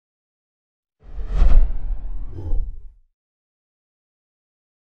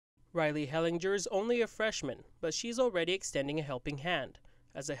Riley Hellinger is only a freshman, but she's already extending a helping hand.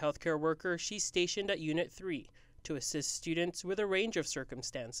 As a healthcare worker, she's stationed at Unit 3 to assist students with a range of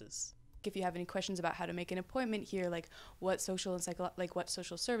circumstances. If you have any questions about how to make an appointment here, like what social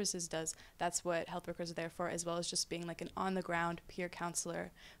services does, that's what health workers are there for, as well as just being like an on-the-ground peer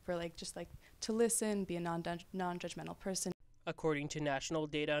counselor for just to listen, be a non-judgmental person. According to national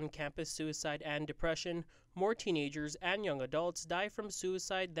data on campus suicide and depression, more teenagers and young adults die from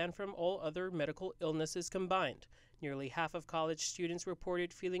suicide than from all other medical illnesses combined. Nearly half of college students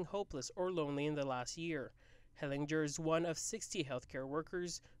reported feeling hopeless or lonely in the last year. Hellinger is one of 60 healthcare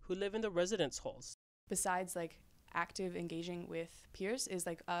workers who live in the residence halls. Besides active engaging with peers is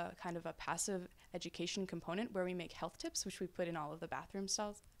a kind of a passive education component where we make health tips, which we put in all of the bathroom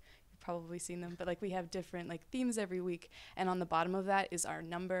stalls. You've probably seen them, but we have different themes every week, and on the bottom of that is our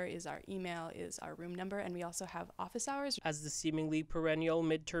number, is our email, is our room number, and we also have office hours. As the seemingly perennial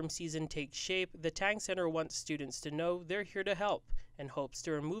midterm season takes shape, the Tang Center wants students to know they're here to help and hopes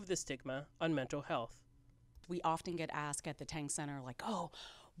to remove the stigma on mental health. We often get asked at the Tang Center, oh,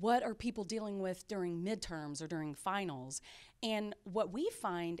 what are people dealing with during midterms or during finals? And what we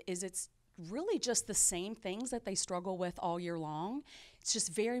find is it's really just the same things that they struggle with all year long. It's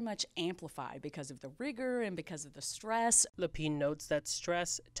just very much amplified because of the rigor and because of the stress. Lapean notes that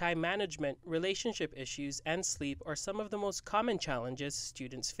stress, time management, relationship issues, and sleep are some of the most common challenges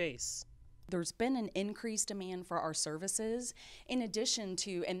students face. There's been an increased demand for our services in addition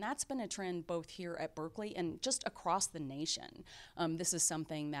to, and that's been a trend both here at Berkeley and just across the nation. This is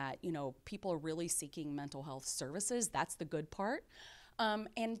something that, people are really seeking mental health services. That's the good part.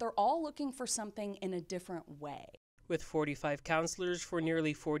 And they're all looking for something in a different way. With 45 counselors for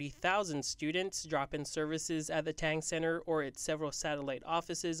nearly 40,000 students, drop-in services at the Tang Center or its several satellite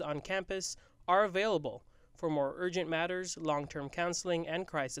offices on campus are available. For more urgent matters, long-term counseling and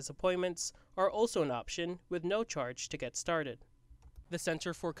crisis appointments are also an option with no charge to get started. The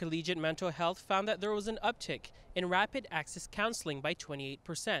Center for Collegiate Mental Health found that there was an uptick in rapid access counseling by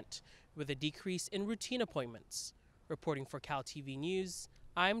 28%, with a decrease in routine appointments. Reporting for CalTV News,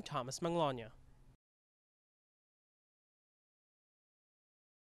 I'm Thomas Mangloña.